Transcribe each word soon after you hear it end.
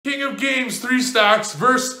of Games 3 stacks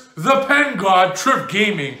versus the Pen God Trif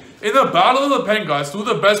Gaming. In the battle of the Pen Gods, two of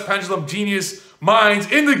the best Pendulum genius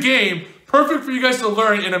minds in the game. Perfect for you guys to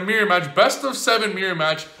learn in a mirror match, best of 7 mirror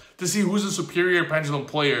match, to see who's the superior Pendulum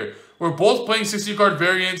player. We're both playing 60 card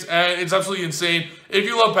variants, and it's absolutely insane. If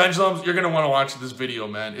you love Pendulums, you're going to want to watch this video,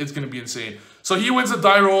 man. It's going to be insane. So he wins the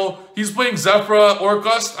die roll. He's playing Zephyra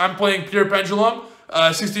Orcust. I'm playing Pure Pendulum,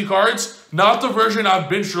 60 cards. Not the version I've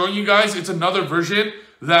been showing you guys. It's another version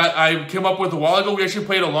that I came up with a while ago. We actually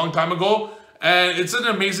played a long time ago. And it's an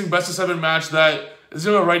amazing best of 7 match that is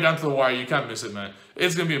going to right down to the wire. You can't miss it, man.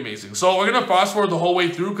 It's going to be amazing. So we're going to fast forward the whole way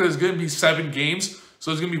through because it's going to be 7 games.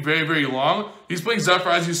 So it's going to be very, very long. He's playing Zephyr,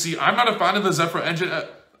 as you see. I'm not a fan of the Zephyr engine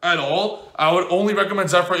at all. I would only recommend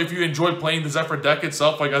Zephyr if you enjoy playing the Zephyr deck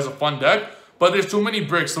itself, like as a fun deck. But there's too many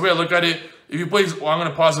bricks. The way I look at it, if he plays, well, I'm going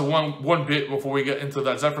to pause it one bit before we get into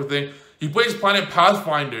that Zephyr thing. He plays Planet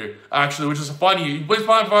Pathfinder, actually, which is funny. He plays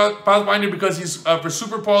Planet Pathfinder because he's, for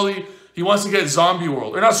Super Poly, he wants to get Zombie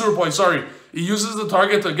World. Or not Super Poly, sorry. He uses the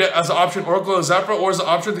target to get as an option Oracle of Zephyr, or as an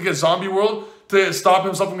option to get Zombie World to stop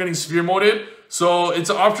himself from getting Sphere Moded. So it's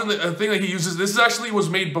an option, a thing that he uses. This actually was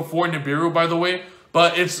made before Nibiru, by the way.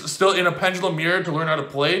 But it's still in a Pendulum mirror to learn how to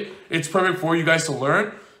play. It's perfect for you guys to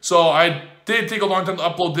learn. So I did take a long time to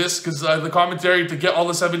upload this because the commentary to get all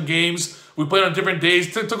the 7 games. We played on different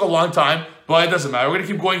days. It took a long time, but it doesn't matter. We're going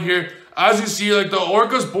to keep going here. As you see, like the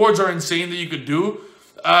Orcust boards are insane that you could do.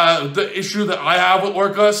 The issue that I have with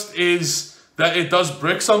Orcust is that it does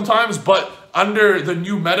brick sometimes, but under the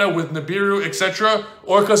new meta with Nibiru, etc.,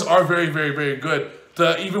 Orcust are very, very, very good.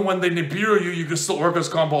 Even when they Nibiru you can still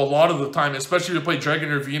Orcust combo a lot of the time, especially to play Dragon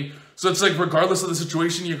Ravine. So it's like regardless of the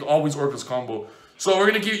situation, you can always Orcust combo. So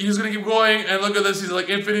he's gonna keep going, and look at this. He's like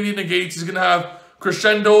Infinity Negates. He's gonna have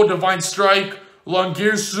Crescendo, Divine Strike,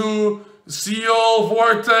 Longirsu, Seal,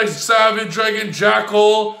 Vortex, Savage Dragon,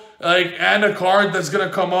 Jackal, and a card that's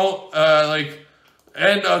gonna come out,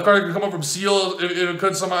 and a card can come out from Seal if it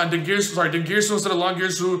could somehow. And Dingirsu, sorry, Dingirsu instead of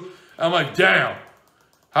Longirsu. I'm like, damn.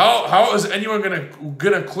 How is anyone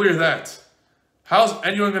gonna clear that? How's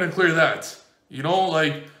anyone gonna clear that? You know,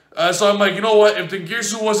 so I'm like, you know what? If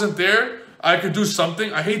Dingirsu wasn't there, I could do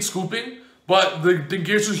something. I hate scooping, but the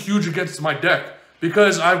Dingirsu is huge against my deck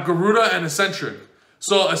because I have Garuda and Eccentric.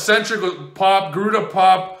 So Eccentric would pop, Garuda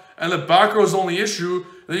pop, and the back row is the only issue.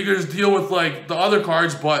 Then you can just deal with like the other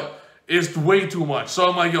cards, but it's way too much. So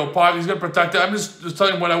I'm like, yo, pop, he's gonna protect it. I'm just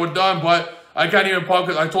telling him what I would have done, but I can't even pop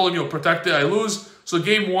because I told him, yo, protect it, I lose. So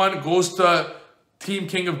game 1 goes to Team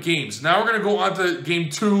King of Games. Now we're gonna go on to game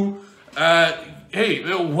 2. Hey,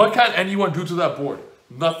 what can anyone do to that board?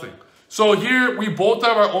 Nothing. So here, we both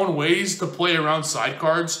have our own ways to play around side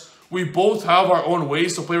cards. We both have our own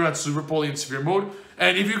ways to play around Super Poly and Sphere Mode.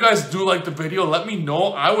 And if you guys do like the video, let me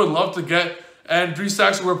know. I would love to get, and 3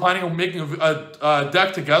 stacks, we're planning on making a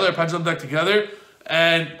deck together, a Pendulum deck together.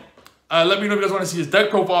 And let me know if you guys want to see his deck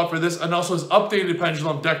profile for this, and also his updated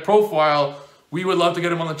Pendulum deck profile. We would love to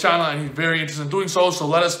get him on the channel, and he's very interested in doing so. So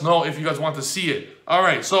let us know if you guys want to see it. All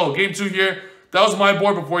right, so game 2 here. That was my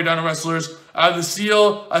board before he down to Wrestlers. I have the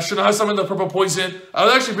Seal. I should have some in the Purple Poison. I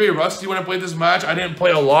was actually very rusty when I played this match. I didn't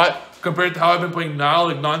play a lot compared to how I've been playing now,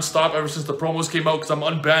 like non-stop ever since the promos came out, because I'm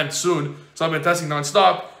unbanned soon. So I've been testing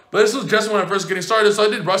non-stop. But this was just when I first getting started, so I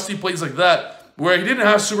did rusty plays like that, where he didn't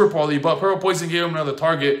have Super Poly, but Purple Poison gave him another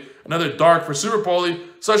target, another Dark for Super Poly,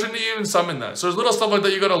 so I shouldn't even summon that. So there's little stuff like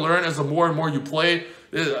that you gotta learn as the more and more you play.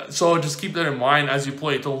 So just keep that in mind as you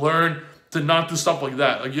play, to learn to not do stuff like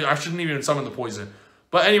that. Like, I shouldn't even summon the Poison.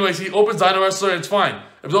 But anyways, he opens Dino Wrestler, and it's fine.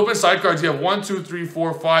 If you open side cards, you have 1, 2, 3,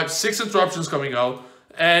 4, 5, 6 interruptions coming out,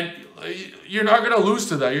 and you're not gonna lose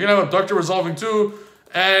to that. You're gonna have Abductor Resolving too,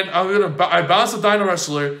 and I balanced the Dino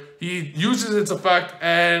Wrestler. He uses its effect,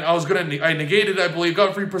 and I negated it, I believe,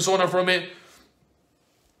 got free Persona from it.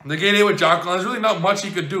 Negated it with Jackal. There's really not much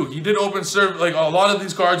he could do. He did open like a lot of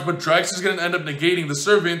these cards, but Drax is gonna end up negating the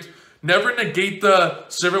Servant. Never negate the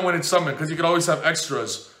Servant when it's summoned, because you could always have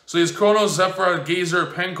extras. So he has Chronos, Zephyr, Gazer,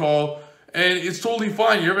 Pencall, and it's totally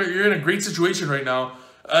fine. You're in a great situation right now.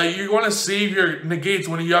 You want to save your negates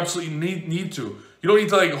when you absolutely need to. You don't need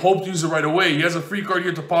to like hope to use it right away. He has a free card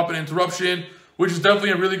here to pop an Interruption, which is definitely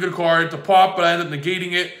a really good card to pop, but I ended up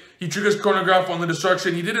negating it. He triggers Chronograph on the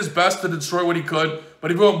Destruction. He did his best to destroy what he could,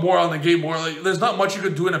 but if you want more on the game, there's not much you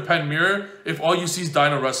could do in a Pen Mirror if all you see is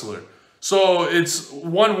Dino Wrestler. So it's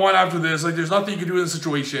 1-1 after this. Like, there's nothing you can do in this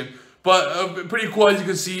situation. But pretty cool, as you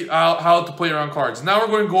can see, how to play around cards. Now we're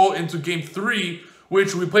going to go into game 3,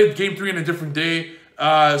 which we played game 3 in a different day.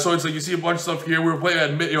 So it's like you see a bunch of stuff here. We were playing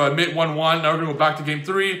at mid 1-1. Now we're going to go back to game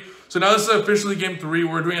 3. So now this is officially game 3.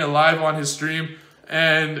 We're doing it live on his stream.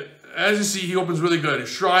 And as you see, he opens really good.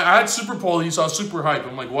 Shrine, I had Super Poly, so I was super hype.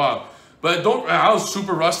 I'm like, wow. But I was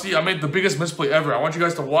super rusty. I made the biggest misplay ever. I want you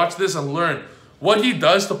guys to watch this and learn what he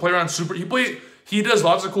does to play around Super. He does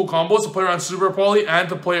lots of cool combos to play around Super Poly and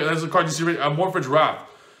to play, there's a card you see right, Morphage Wrath.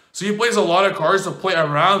 So he plays a lot of cards to play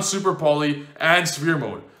around Super Poly and Sphere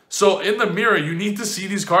Mode. So in the mirror, you need to see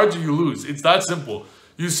these cards or you lose. It's that simple.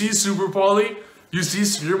 You see Super Poly, you see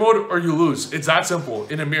Sphere Mode, or you lose. It's that simple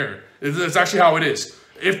in a mirror. It's actually how it is.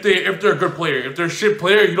 If they're a good player. If they're a shit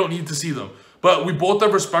player, you don't need to see them. But we both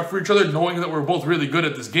have respect for each other, knowing that we're both really good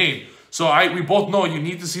at this game. So we both know you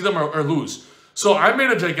need to see them or lose. So I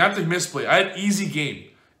made a gigantic misplay. I had easy game.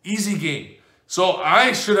 Easy game. So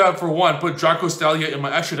I should have, for one, put Draco Stalia in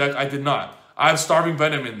my extra deck. I did not. I have Starving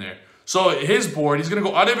Venom in there. So his board, he's going to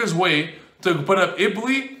go out of his way to put up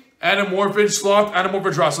Ibly, Anamorphage, Sloth,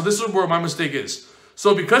 Anamorphage Draw. So this is where my mistake is.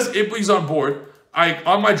 So because Ibly's on board,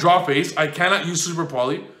 on my draw phase, I cannot use Super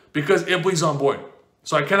Poly because Ibly's on board.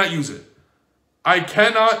 So I cannot use it. I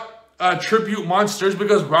cannot tribute monsters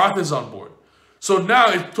because Wrath is on board. So now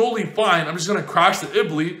it's totally fine. I'm just going to crash the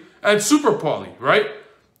Ibly and Super Poly, right?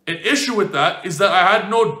 An issue with that is that I had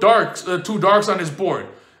no darks, 2 darks on his board.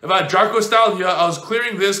 If I had Draco Stalia, I was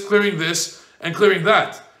clearing this, and clearing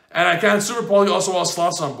that. And I can't Super Poly also while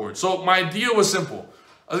Sloth's on board. So my idea was simple.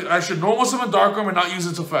 I should normal summon Darkroom and not use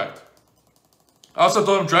its effect. I also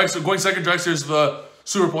told him going second Dragster is the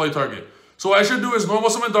Super Poly target. So what I should do is normal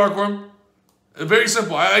summon Darkworm. Very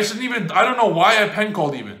simple. I shouldn't even, I don't know why I pen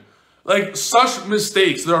called even. Like, such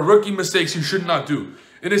mistakes, there are rookie mistakes you should not do.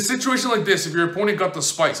 In a situation like this, if your opponent got the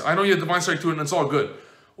Spice, I know you had Divine Strike too and it's all good.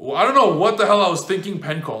 Well, I don't know what the hell I was thinking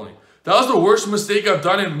pen calling. That was the worst mistake I've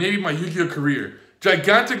done in maybe my Yu-Gi-Oh career.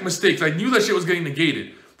 Gigantic mistakes. I knew that shit was getting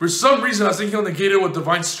negated. For some reason, I was thinking I'll negate it with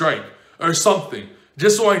Divine Strike or something.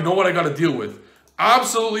 Just so I know what I got to deal with.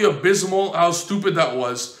 Absolutely abysmal how stupid that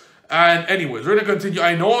was. And anyways, we're going to continue.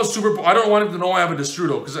 I know I was super... I don't want him to know I have a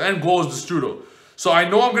Destrudo because the end goal is Destrudo. So I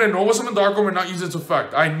know I'm going to normal summon Darkroom and not use its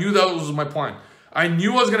effect. I knew that was my plan. I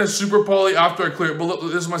knew I was going to Super Poly after I clear it. But look,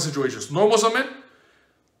 this is my situation. So normal summon,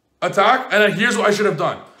 attack, and then here's what I should have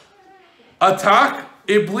done. Attack,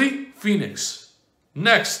 Ibly, Phoenix.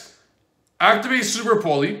 Next, activate Super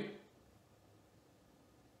Poly.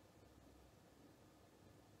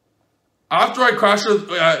 After I crash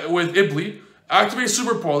with Ibly, activate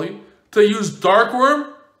Super Poly to use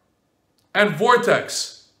Darkworm and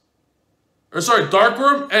Vortex. Or sorry,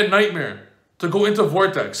 Darkworm and Nightmare to go into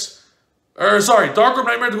Vortex. Or sorry, Darkworm,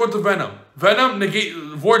 Nightmare to go into Venom. Venom, negate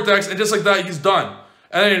Vortex, and just like that, he's done.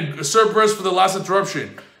 And then Cerberus for the last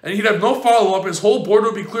interruption. And he'd have no follow-up, his whole board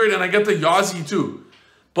would be cleared, and I get the Yazi too.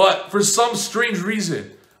 But for some strange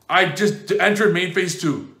reason, I just entered main phase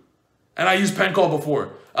 2. And I used pen call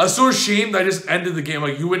before. I was so ashamed I just ended the game,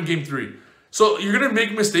 like you win game 3. So you're going to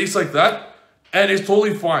make mistakes like that, and it's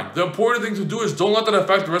totally fine. The important thing to do is don't let that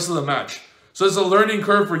affect the rest of the match. So it's a learning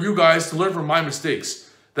curve for you guys to learn from my mistakes.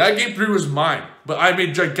 That game 3 was mine, but I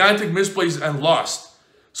made gigantic misplays and lost.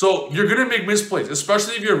 So you're going to make misplays,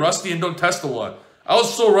 especially if you're rusty and don't test a lot. I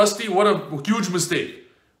was so rusty, what a huge mistake.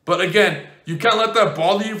 But again, you can't let that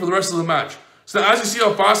bother you for the rest of the match. So now as you see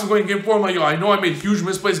how fast I'm going in game 4, I'm like, yo, I know I made huge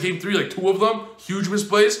misplays game 3, like 2 of them, huge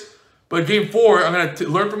misplays. But game 4, I'm going to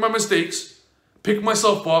learn from my mistakes, pick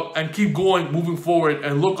myself up, and keep going, moving forward,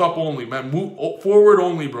 and look up only, man. Move forward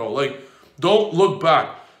only, bro. Like, don't look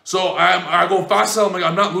back. So I go fast, I'm like,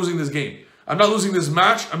 I'm not losing this game. I'm not losing this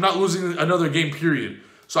match. I'm not losing another game, period.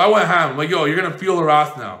 So I went ham. I'm like, yo, you're going to feel the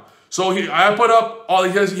wrath now. So I put up all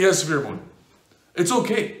he has Sphere Mode. It's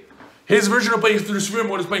okay. His version of playing through Sphere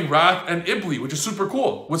Mode is playing Wrath and Ibly, which is super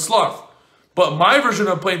cool, with Sloth. But my version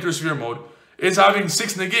of playing through Sphere Mode is having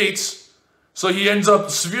 6 negates, so he ends up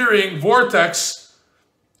sphering Vortex,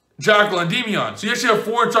 Jackal, and Demion. So you actually have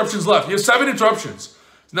 4 interruptions left. He has 7 interruptions.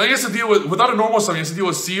 Now he has to deal with, without a normal summon, he has to deal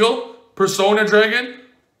with Seal, Persona Dragon,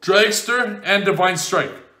 Dragster, and Divine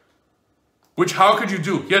Strike. Which, how could you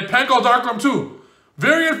do? He had Pencall Darkroom too.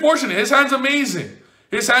 Very unfortunate. His hand's amazing.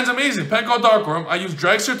 His hand's amazing. Pencall Darkworm. I use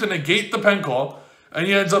Dragster to negate the Pencall, and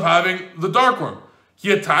he ends up having the Darkworm.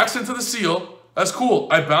 He attacks into the Seal. That's cool.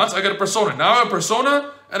 I bounce. I get a Persona. Now I have a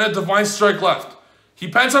Persona and a Divine Strike left. He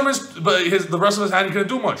pens on the rest of his hand. He couldn't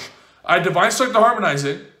do much. I Divine Strike to harmonize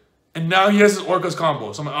it, and now he has his Orcus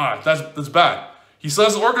combo. So I'm like, that's bad. He still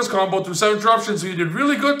has the Orcus combo through 7 interruptions, so he did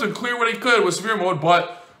really good to clear what he could with Sphere Mode,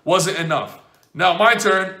 but wasn't enough. Now my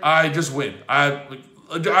turn. I just win.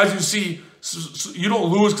 As you see, you don't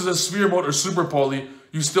lose because of Sphere Mode or Super Poly.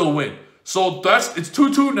 You still win. So it's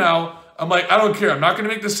 2-2 now. I'm like, I don't care. I'm not going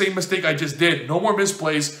to make the same mistake I just did. No more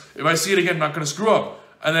misplays. If I see it again, I'm not going to screw up.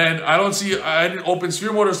 And then I didn't open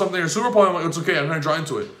Sphere Mode or something or Super Poly. I'm like, it's okay. I'm going to draw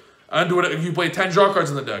into it. And do it if you play 10 draw cards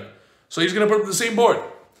in the deck. So he's going to put up the same board.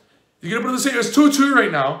 You're going to put up the same. There's 2-2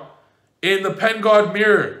 right now in the Pen God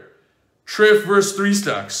Mirror. Trif versus 3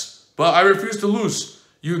 stacks. But I refuse to lose.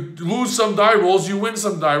 You lose some die rolls, you win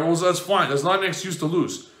some die rolls, that's fine. That's not an excuse to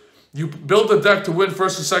lose. You build the deck to win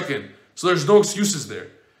first and second. So there's no excuses there.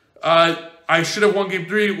 I should have won game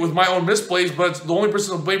 3 with my own misplays, but the only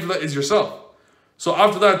person to blame for that is yourself. So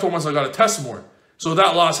after that, I told myself I got to test more. So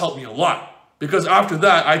that loss helped me a lot. Because after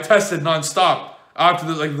that, I tested nonstop. After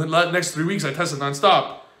the next 3 weeks, I tested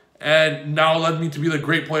nonstop. And now led me to be the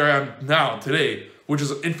great player I am now, today. Which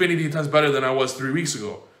is infinity times better than I was 3 weeks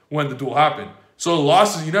ago when the duel happened. So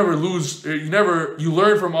losses, you never lose. You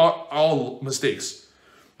learn from all mistakes.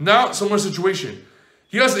 Now, similar situation.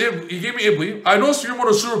 He gave me Ibli. I know Stream Mode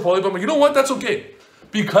is super poly, but I'm like, you know what? That's okay.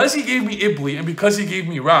 Because he gave me Ibli and because he gave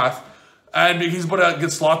me Wrath, and he's about to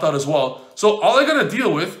get Sloth out as well. So all I gotta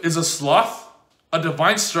deal with is a Sloth, a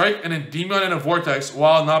Divine Strike, and a Demon and a Vortex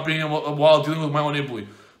while dealing with my own Ibli.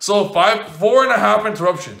 So 4.5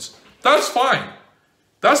 interruptions. That's fine.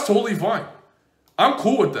 That's totally fine. I'm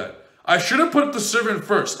cool with that. I should have put the Servant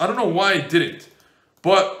first. I don't know why I didn't.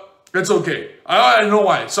 But it's okay. I know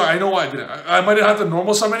why. Sorry, I know why I didn't. I might have had to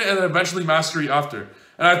normal summon it and then eventually Mastery after.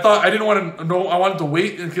 And I thought I didn't want to know. I wanted to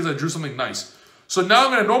wait in case I drew something nice. So now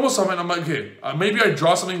I'm going to normal summon. I'm like, okay, maybe I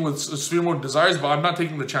draw something with Sphere Mode Desires, but I'm not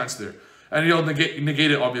taking the chance there. And he'll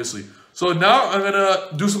negate it, obviously. So now I'm going to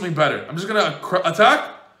do something better. I'm just going to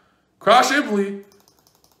attack, Crash Ibli.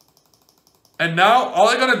 And now, all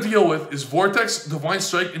I gotta deal with is Vortex, Divine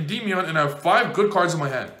Strike, and Demion, and I have 5 good cards in my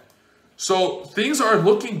hand. So, things are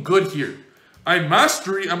looking good here.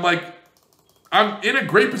 Mastery, I'm in a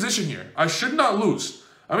great position here. I should not lose.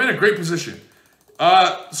 I'm in a great position.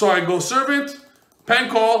 So I go Servant, Pen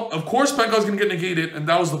Call. Of course, Pen Call is gonna get negated, and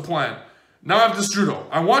that was the plan. Now I have Destrudo.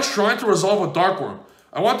 I want Shrine to resolve a Dark Worm.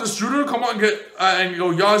 I want Destrudo to come out and get, and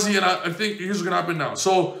go Yazi, and I think here's what's gonna happen now.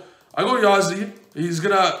 So, I go Yazi. He's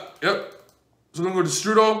gonna, yep. So I'm going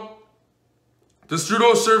to go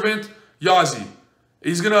Destrudo, Servant, Yazi.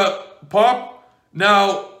 He's going to pop.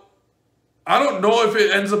 Now, I don't know if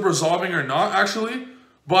it ends up resolving or not, actually.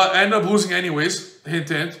 But I end up losing anyways. Hint,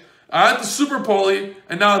 hint. I had the Super Poly,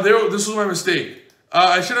 and now this was my mistake.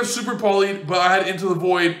 I should have Super Poly'd, but I had Into the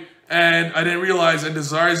Void, and I didn't realize, and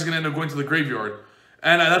Desires is going to end up going to the graveyard.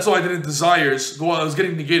 And that's why I didn't Desires. Well, I was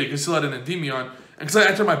getting negated, because I still had an Endymion. And because I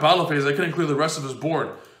entered my battle phase, I couldn't clear the rest of his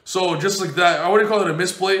board. So just like that, I wouldn't call it a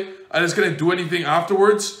misplay. I just couldn't do anything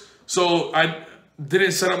afterwards. So I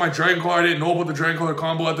didn't set up my Dragon Claw. I didn't know about the Dragon Claw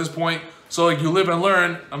combo at this point. So like you live and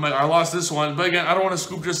learn. I'm like, I lost this one. But again, I don't want to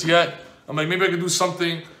scoop just yet. I'm like, maybe I could do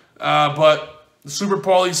something. But the Super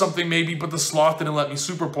Poly, something maybe. But the Sloth didn't let me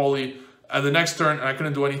Super Poly at the next turn. And I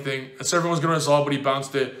couldn't do anything. Servant was going to resolve, but he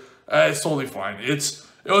bounced it. It's totally fine. It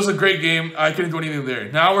was a great game. I couldn't do anything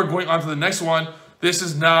there. Now we're going on to the next one. This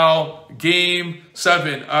is now game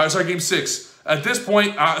 6. At this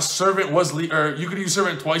point, Servant was you could use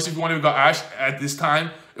Servant twice if you wanted to go Ash at this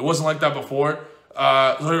time. It wasn't like that before.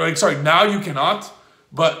 Now you cannot.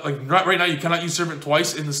 But right now you cannot use Servant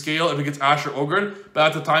twice in the scale if it gets Ash or Ogre. But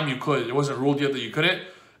at the time you could. It wasn't ruled yet that you couldn't.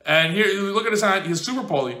 And here, you look at his hand, he's Super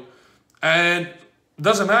Poly. And it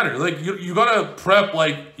doesn't matter. You gotta prep,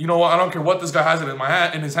 you know what, I don't care what this guy has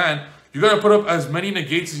in his hand. You gotta put up as many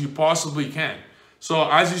negates as you possibly can. So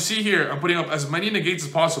as you see here, I'm putting up as many negates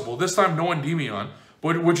as possible. This time no Endymion,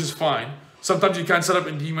 which is fine. Sometimes you can't set up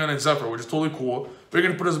Endymion and Zephyr, which is totally cool. But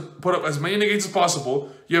you're going to put up as many negates as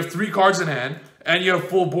possible. You have 3 cards in hand, and you have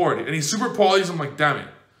full board. And he's Super Polys, I'm like, damn it.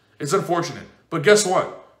 It's unfortunate. But guess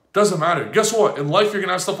what? Doesn't matter. Guess what? In life, you're going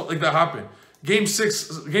to have stuff like that happen. Game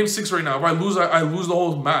 6 right now. If I lose the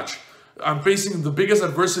whole match. I'm facing the biggest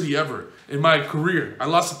adversity ever in my career. I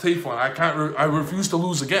lost to Tayfon. I refuse to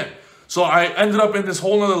lose again. So I ended up in this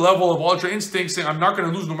whole other level of Ultra Instinct saying I'm not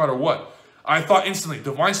going to lose no matter what. I thought instantly,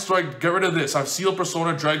 Divine Strike, get rid of this. I've Seal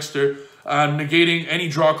Persona, Dragster, negating any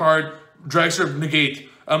draw card, Dragster, negate.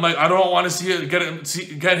 I'm like, I don't want to see it, get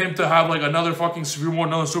him to have another fucking Sphere Mode,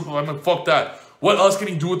 another Super. I'm like, fuck that. What else can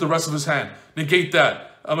he do with the rest of his hand? Negate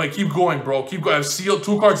that. I'm like, keep going, bro. Keep going. I've sealed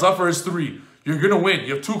 2 cards left for his 3. You're going to win.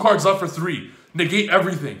 You have 2 cards left for 3. Negate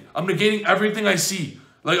everything. I'm negating everything I see.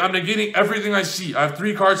 I'm negating everything I see. I have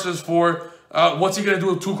 3 cards just for, what's he going to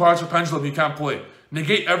do with 2 cards for Pendulum he can't play?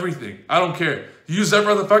 Negate everything. I don't care. Use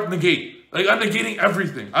Zephyr effect, negate. I'm negating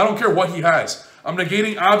everything. I don't care what he has. I'm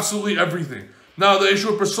negating absolutely everything. Now, the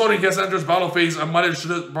issue with Persona, he has to enter his battle phase. I might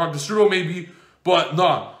have brought Destrudo maybe, but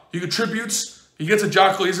nah. He contributes. He gets a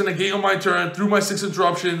Jackal. He's going to negate on my turn through my 6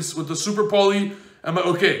 interruptions with the Super Poly. I'm like,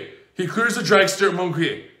 okay. He clears the Dragster. I'm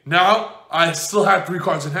okay. Now, I still have 3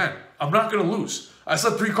 cards in hand. I'm not going to lose. I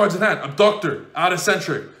still have 3 cards in hand. Abductor, out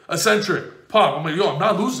eccentric, pop. I'm like, yo, I'm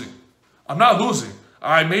not losing. I'm not losing.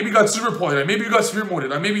 I maybe got super pointed. I maybe got sphere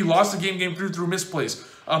moded. I maybe lost the game 3 through misplays.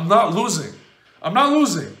 I'm not losing. I'm not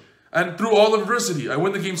losing. And through all adversity, I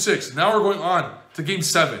win the game 6. Now we're going on to game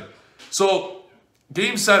 7. So,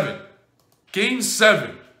 game 7. Game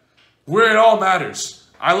 7. Where it all matters.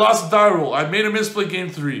 I lost the die roll. I made a misplay game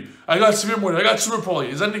 3. I got sphere moded. I got super poly.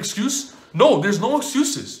 Is that an excuse? No, there's no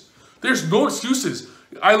excuses. There's no excuses.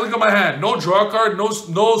 I look at my hand. No draw card.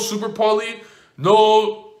 No super poly.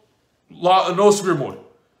 No sphere mode.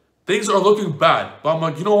 Things are looking bad. But I'm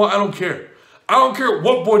like, you know what? I don't care. I don't care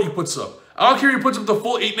what board he puts up. I don't care if he puts up the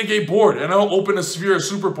full 8 negate board and I don't open a sphere or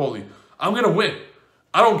super poly. I'm going to win.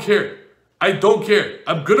 I don't care. I don't care.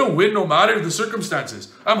 I'm going to win no matter the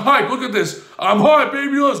circumstances. I'm hyped. Look at this. I'm hyped,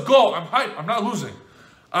 baby. Let's go. I'm hyped. I'm not losing.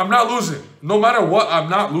 I'm not losing. No matter what, I'm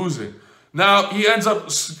not losing. Now, he ends up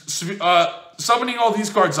summoning all these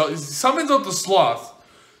cards out. He summons out the Sloth.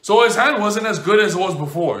 So his hand wasn't as good as it was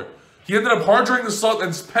before. He ended up hard drawing the Sloth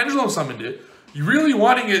and Pendulum summoned it. You really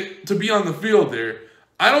wanting it to be on the field there.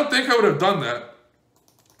 I don't think I would have done that.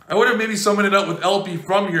 I would have maybe summoned it up with LP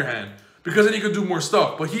from your hand. Because then you could do more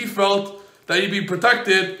stuff. But he felt that you'd be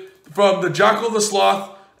protected from the Jackal, the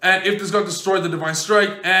Sloth, and if this got destroyed, the Divine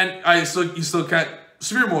Strike, and you still can't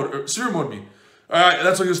sphere mode me.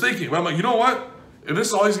 That's what he was thinking. But I'm like, you know what? If this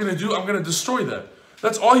is all he's going to do, I'm going to destroy that.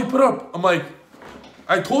 That's all he put up. I'm like,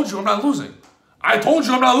 I told you I'm not losing. I told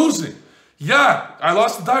you I'm not losing. Yeah, I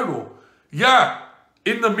lost the die roll. Yeah,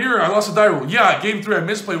 in the mirror, I lost the die roll. Yeah, game 3, I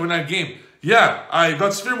misplayed when that game. Yeah, I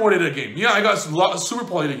got sphere moded a game. Yeah, I got super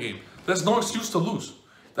poly a game. That's no excuse to lose.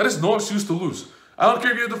 That is no excuse to lose. I don't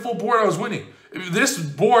care if you had the full board, I was winning. If this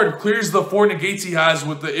board clears the 4 negates he has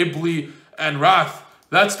with the Ibli and Wrath,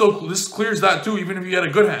 this clears that too, even if you had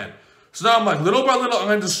a good hand. So now I'm like, little by little, I'm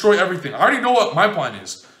going to destroy everything. I already know what my plan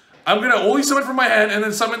is. I'm going to only summon from my hand and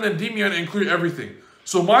then summon the Endymion and clear everything.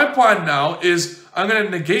 So my plan now is I'm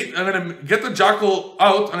going to get the Jackal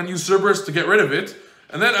out. I'm going to use Cerberus to get rid of it.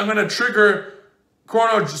 And then I'm going to trigger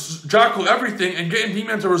Chrono Jackal everything and get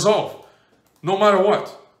Endymion to resolve. No matter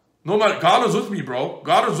what. No matter, God is with me, bro.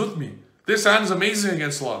 God is with me. This hand is amazing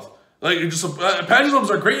against Sloth. Like,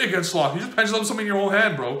 Pendulums are great against Sloth. You just Pendulum something in your whole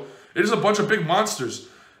hand, bro. It is a bunch of big monsters.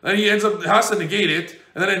 Then he has to negate it,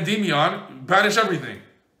 and then Endymion, banish everything.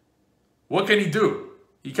 What can he do?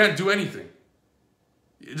 He can't do anything.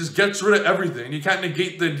 It just gets rid of everything. You can't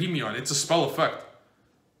negate the Endymion. It's a spell effect.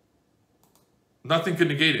 Nothing can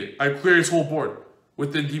negate it. I clear his whole board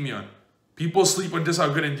with the Endymion. People sleep on just how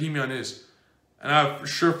good Endymion is. And I have a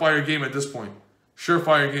surefire game at this point.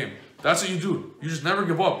 Surefire game. That's what you do. You just never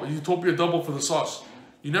give up. Utopia double for the sauce.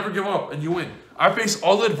 You never give up and you win. I faced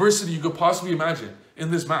all the adversity you could possibly imagine in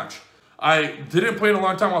this match. I didn't play in a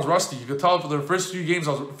long time. I was rusty. You could tell for the first few games.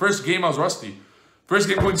 First game I was rusty. First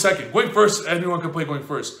game going second. Going first, anyone can play going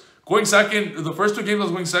first. Going second, the first 2 games I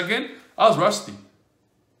was going second, I was rusty.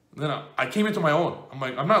 And then I came into my own. I'm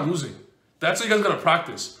like, I'm not losing. That's what you guys gotta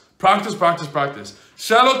practice. Practice, practice, practice.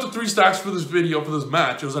 Shout out to 3 Stacks for this video, for this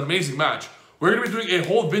match. It was an amazing match. We're going to be doing a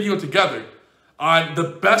whole video together on the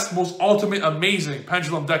best, most ultimate, amazing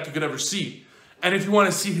Pendulum deck you could ever see. And if you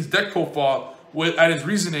want to see his deck profile and his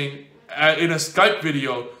reasoning in a Skype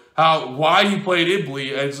video, why he played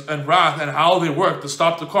Ibli and Wrath and how they work to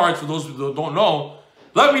stop the cards, for those who don't know,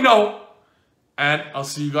 let me know. And I'll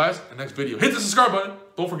see you guys in the next video. Hit the subscribe button.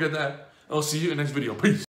 Don't forget that. I'll see you in the next video. Peace.